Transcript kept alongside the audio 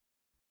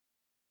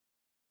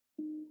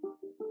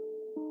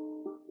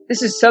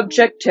This is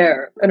Subject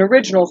Terror, an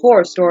original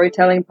horror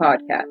storytelling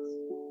podcast.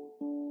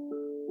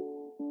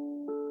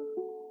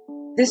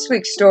 This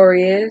week's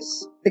story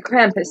is The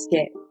Krampus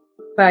Game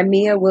by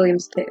Mia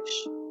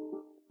Williams-Tisch.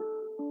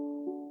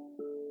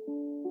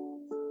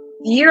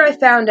 The year I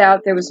found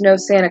out there was no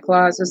Santa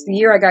Claus was the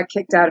year I got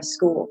kicked out of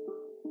school.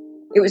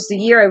 It was the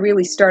year I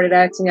really started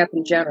acting up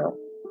in general.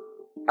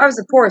 I was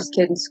the poorest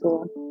kid in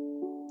school.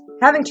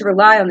 Having to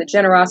rely on the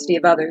generosity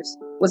of others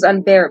was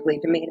unbearably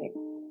demeaning.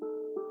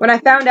 When I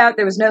found out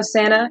there was no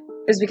Santa,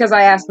 it was because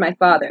I asked my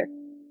father,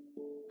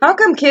 "How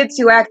come kids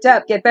who act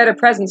up get better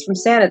presents from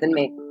Santa than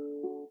me?"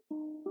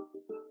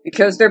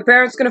 "Because their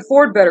parents can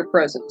afford better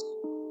presents."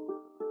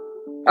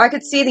 I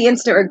could see the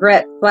instant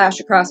regret flash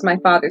across my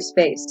father's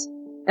face,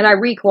 and I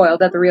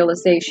recoiled at the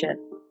realization.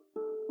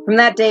 From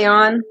that day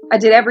on, I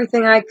did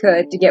everything I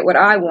could to get what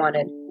I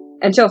wanted,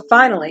 until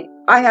finally,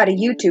 I had a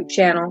YouTube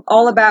channel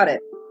all about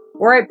it,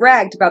 where I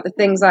bragged about the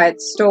things I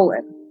had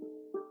stolen.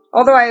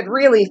 Although I had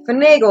really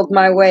finagled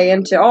my way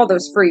into all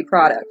those free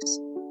products.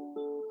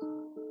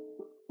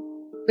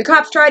 The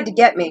cops tried to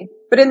get me,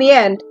 but in the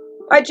end,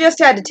 I just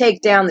had to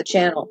take down the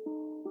channel.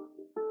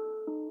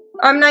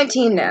 I'm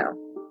 19 now.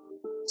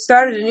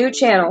 Started a new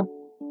channel,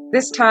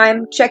 this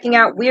time checking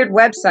out weird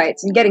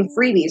websites and getting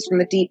freebies from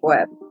the deep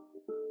web.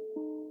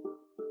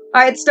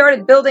 I had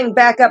started building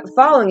back up a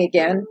following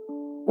again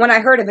when I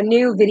heard of a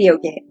new video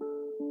game.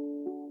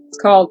 It's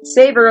called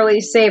Save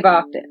Early, Save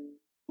Often,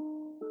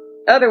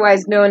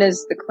 otherwise known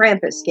as the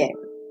Krampus Game.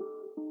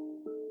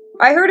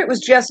 I heard it was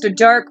just a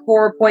dark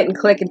horror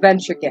point-and-click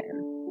adventure game,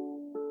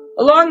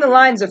 along the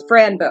lines of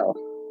Franbo,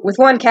 with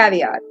one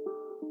caveat.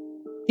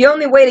 The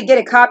only way to get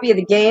a copy of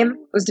the game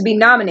was to be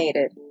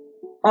nominated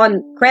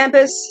on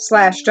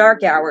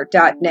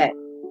Krampus/darkhour.net.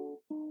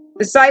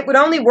 The site would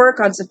only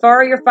work on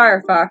Safari or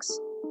Firefox,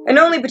 and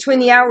only between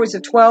the hours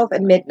of 12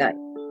 and midnight.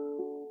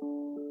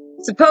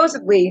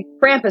 Supposedly,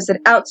 Krampus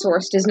had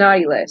outsourced his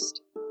naughty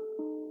list.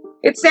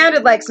 It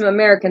sounded like some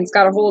Americans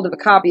got a hold of a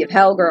copy of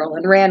Hellgirl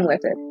and ran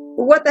with it.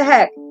 But what the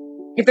heck?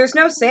 If there's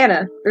no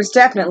Santa, there's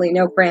definitely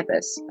no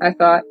Krampus, I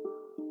thought.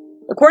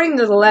 According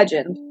to the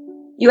legend,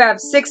 you have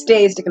 6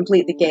 days to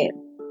complete the game.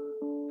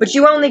 But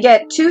you only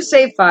get 2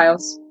 save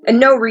files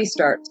and no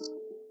restarts,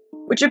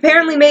 which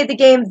apparently made the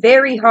game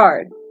very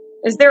hard,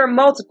 as there are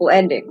multiple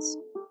endings.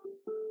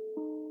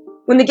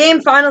 When the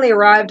game finally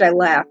arrived, I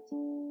laughed.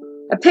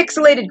 A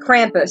pixelated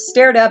Krampus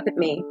stared up at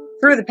me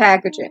through the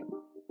packaging.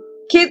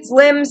 Kid's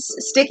limbs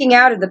sticking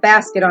out of the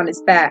basket on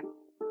his back.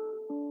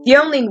 The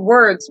only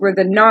words were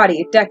the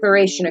naughty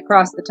declaration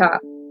across the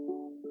top.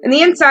 And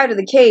the inside of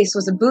the case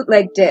was a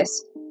bootleg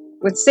disc,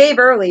 with Save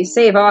Early,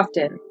 Save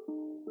Often,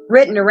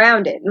 written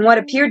around it in what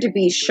appeared to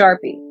be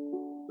Sharpie.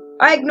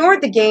 I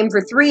ignored the game for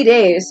 3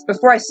 days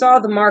before I saw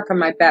the mark on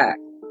my back.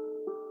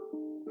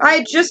 I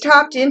had just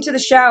hopped into the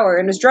shower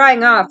and was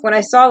drying off when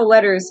I saw the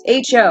letters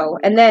H-O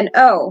and then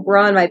O were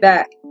on my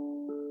back.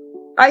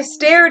 I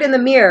stared in the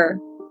mirror,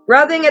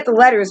 rubbing at the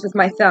letters with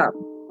my thumb.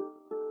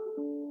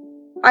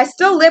 I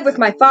still live with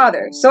my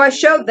father, so I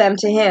showed them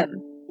to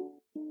him.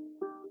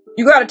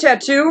 "You got a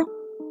tattoo?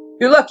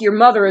 You're lucky your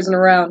mother isn't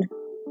around."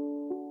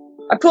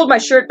 I pulled my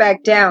shirt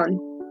back down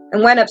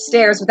and went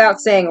upstairs without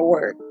saying a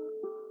word.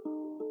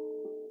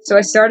 So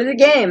I started the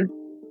game.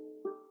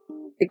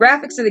 The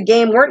graphics of the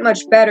game weren't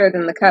much better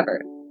than the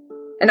cover,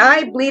 an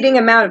eye-bleeding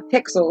amount of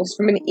pixels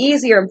from an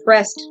easier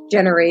impressed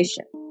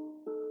generation.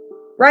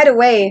 Right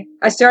away,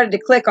 I started to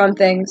click on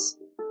things.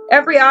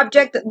 Every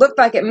object that looked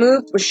like it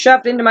moved was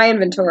shoved into my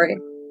inventory.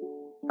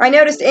 I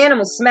noticed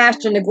animals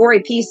smashed into gory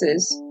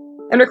pieces,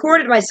 and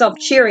recorded myself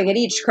cheering at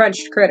each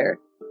crunched critter.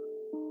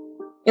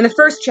 In the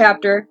first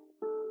chapter,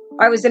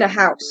 I was in a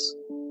house.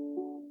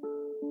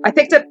 I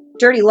picked up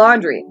dirty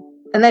laundry,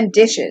 and then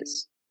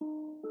dishes.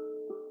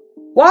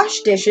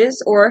 Wash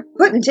dishes, or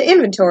put into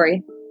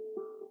inventory.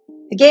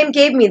 The game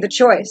gave me the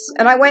choice,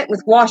 and I went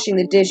with washing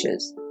the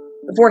dishes,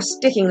 before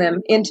sticking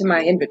them into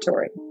my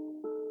inventory.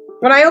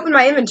 When I opened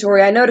my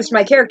inventory, I noticed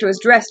my character was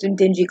dressed in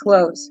dingy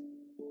clothes.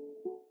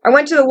 I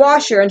went to the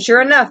washer, and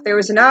sure enough, there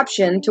was an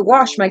option to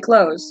wash my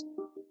clothes.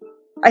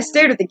 I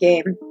stared at the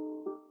game.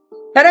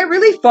 Had I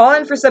really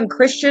fallen for some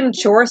Christian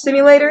chore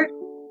simulator?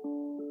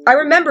 I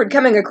remembered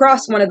coming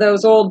across one of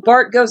those old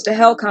Bart Goes to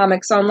Hell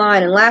comics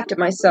online and laughed at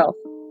myself.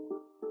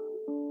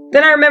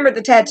 Then I remembered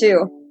the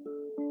tattoo.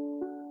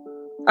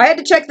 I had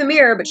to check the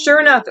mirror, but sure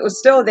enough, it was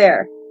still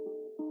there.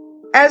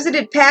 As it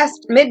had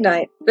passed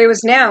midnight, there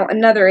was now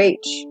another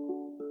H.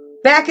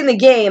 Back in the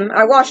game,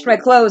 I washed my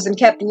clothes and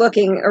kept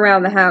looking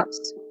around the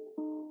house.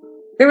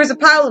 There was a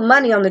pile of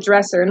money on the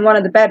dresser in one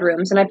of the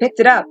bedrooms, and I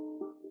picked it up.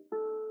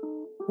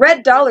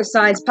 Red dollar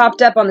signs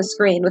popped up on the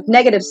screen with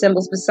negative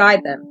symbols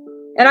beside them,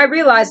 and I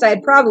realized I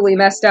had probably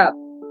messed up.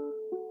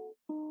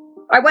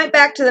 I went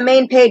back to the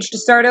main page to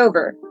start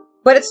over,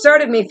 but it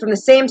started me from the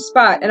same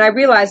spot, and I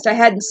realized I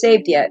hadn't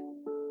saved yet.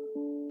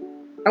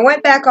 I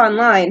went back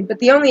online, but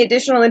the only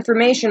additional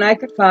information I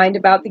could find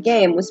about the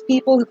game was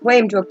people who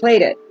claimed to have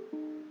played it.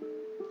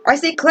 I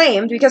say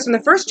claimed because from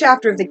the first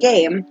chapter of the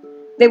game,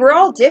 they were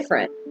all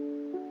different.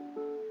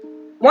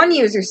 One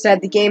user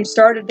said the game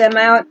started them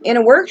out in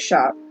a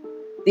workshop.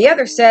 The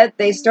other said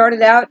they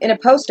started out in a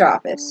post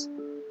office.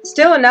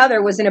 Still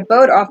another was in a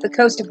boat off the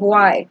coast of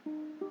Hawaii.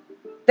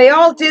 They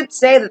all did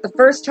say that the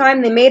first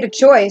time they made a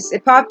choice,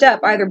 it popped up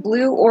either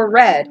blue or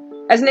red.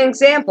 As an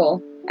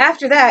example,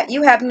 after that,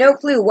 you have no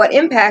clue what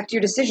impact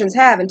your decisions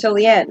have until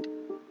the end.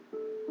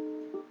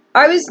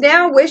 I was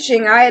now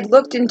wishing I had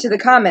looked into the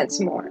comments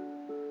more.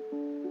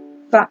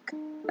 Fuck,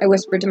 I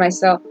whispered to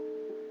myself.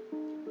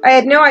 I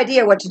had no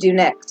idea what to do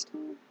next.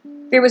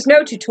 There was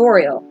no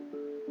tutorial.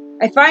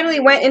 I finally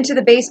went into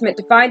the basement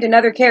to find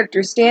another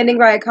character standing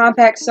by a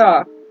compact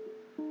saw.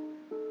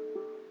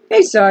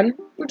 Hey son,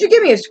 would you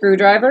give me a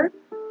screwdriver?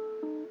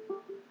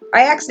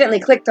 I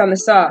accidentally clicked on the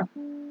saw.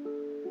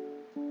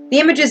 The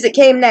images that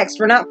came next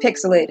were not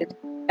pixelated,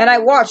 and I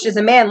watched as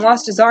a man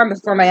lost his arm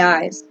before my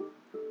eyes.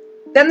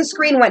 Then the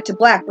screen went to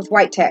black with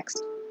white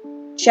text.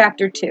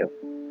 Chapter 2.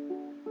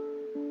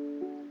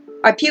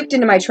 I puked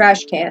into my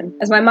trash can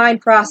as my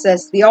mind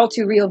processed the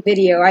all-too-real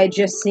video I had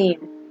just seen.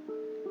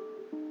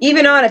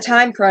 Even on a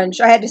time crunch,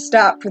 I had to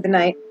stop for the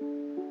night.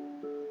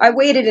 I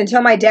waited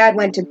until my dad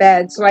went to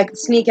bed so I could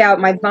sneak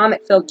out my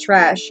vomit-filled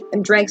trash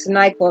and drank some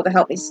NyQuil to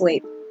help me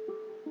sleep.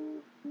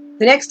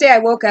 The next day I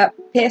woke up,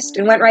 pissed,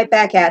 and went right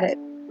back at it.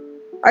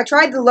 I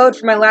tried to load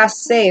for my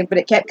last save, but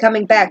it kept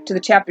coming back to the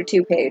Chapter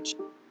 2 page.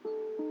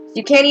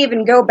 You can't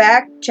even go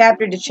back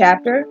chapter to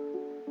chapter?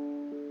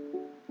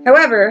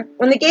 However,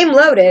 when the game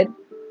loaded,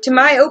 to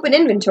my open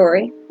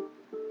inventory,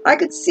 I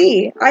could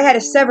see I had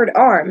a severed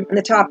arm in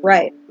the top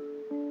right,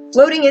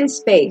 floating in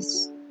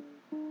space.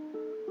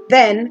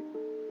 Then,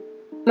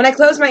 when I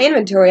closed my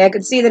inventory, I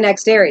could see the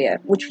next area,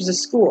 which was a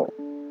school.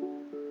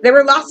 There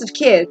were lots of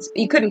kids,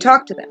 but you couldn't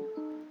talk to them.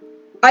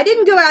 I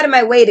didn't go out of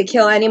my way to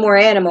kill any more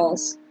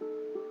animals,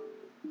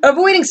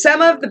 avoiding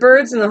some of the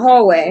birds in the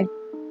hallway,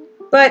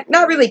 but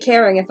not really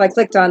caring if I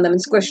clicked on them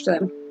and squished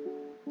them.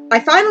 I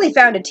finally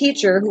found a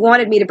teacher who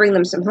wanted me to bring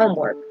them some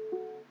homework.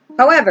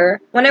 However,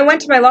 when I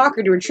went to my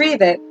locker to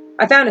retrieve it,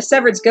 I found a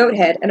severed goat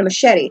head and a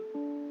machete.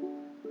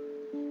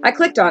 I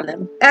clicked on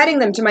them, adding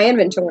them to my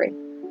inventory.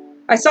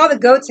 I saw the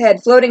goat's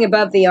head floating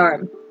above the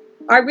arm.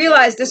 I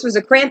realized this was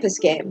a Krampus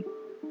game.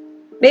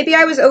 Maybe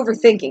I was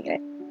overthinking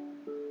it.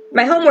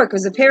 My homework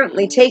was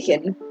apparently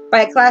taken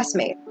by a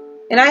classmate,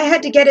 and I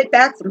had to get it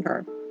back from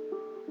her.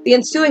 The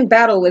ensuing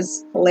battle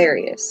was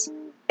hilarious,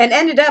 and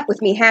ended up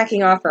with me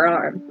hacking off her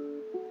arm.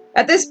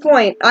 At this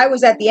point, I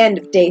was at the end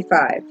of day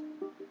 5.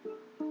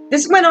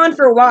 This went on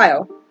for a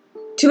while,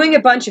 doing a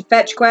bunch of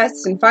fetch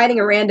quests and fighting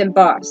a random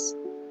boss.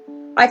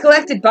 I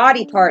collected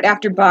body part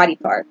after body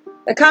part,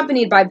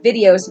 accompanied by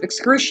videos of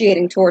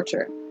excruciating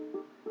torture.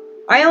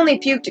 I only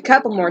puked a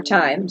couple more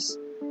times,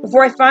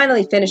 before I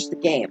finally finished the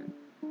game.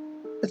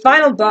 The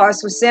final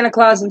boss was Santa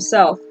Claus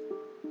himself.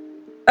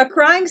 A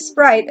crying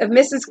sprite of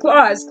Mrs.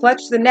 Claus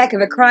clutched the neck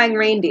of a crying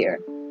reindeer,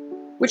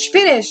 which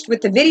finished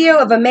with the video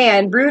of a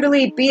man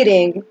brutally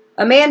beating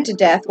a man to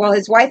death while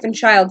his wife and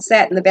child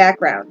sat in the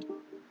background.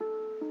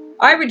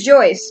 I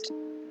rejoiced,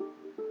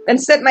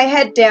 and set my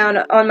head down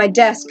on my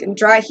desk and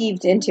dry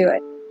heaved into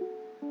it.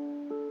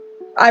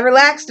 I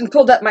relaxed and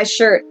pulled up my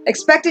shirt,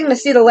 expecting to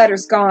see the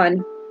letters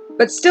gone,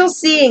 but still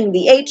seeing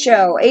the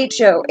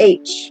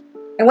H-O-H-O-H.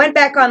 I went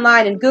back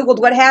online and Googled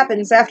what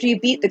happens after you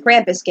beat the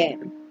Krampus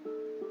game.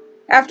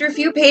 After a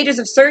few pages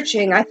of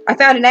searching, I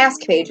found an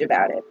Ask page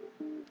about it.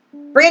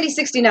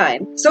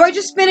 Brandy69. So I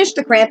just finished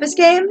the Krampus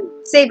game?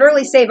 Save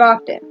early, save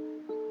often.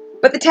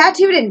 But the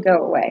tattoo didn't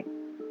go away.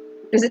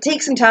 Does it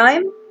take some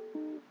time?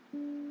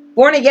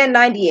 Born Again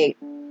 98.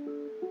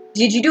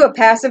 Did you do a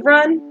passive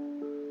run?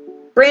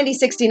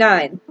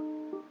 Brandy69.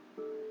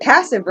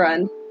 Passive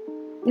run?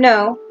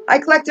 No, I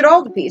collected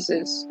all the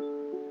pieces.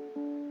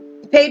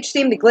 The page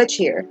seemed to glitch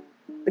here.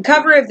 The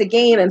cover of the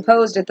game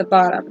imposed at the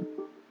bottom,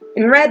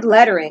 in red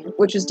lettering,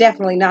 which was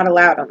definitely not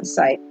allowed on the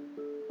site.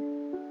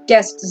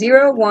 Guest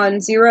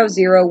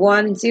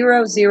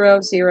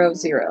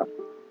 0100100000.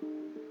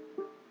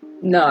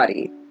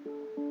 Naughty.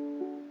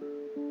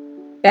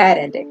 Bad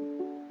ending.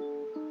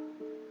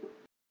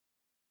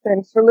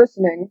 Thanks for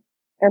listening,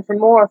 and for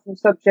more from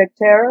Subject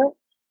Terror,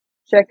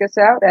 check us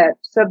out at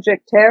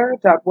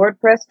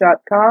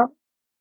subjectterror.wordpress.com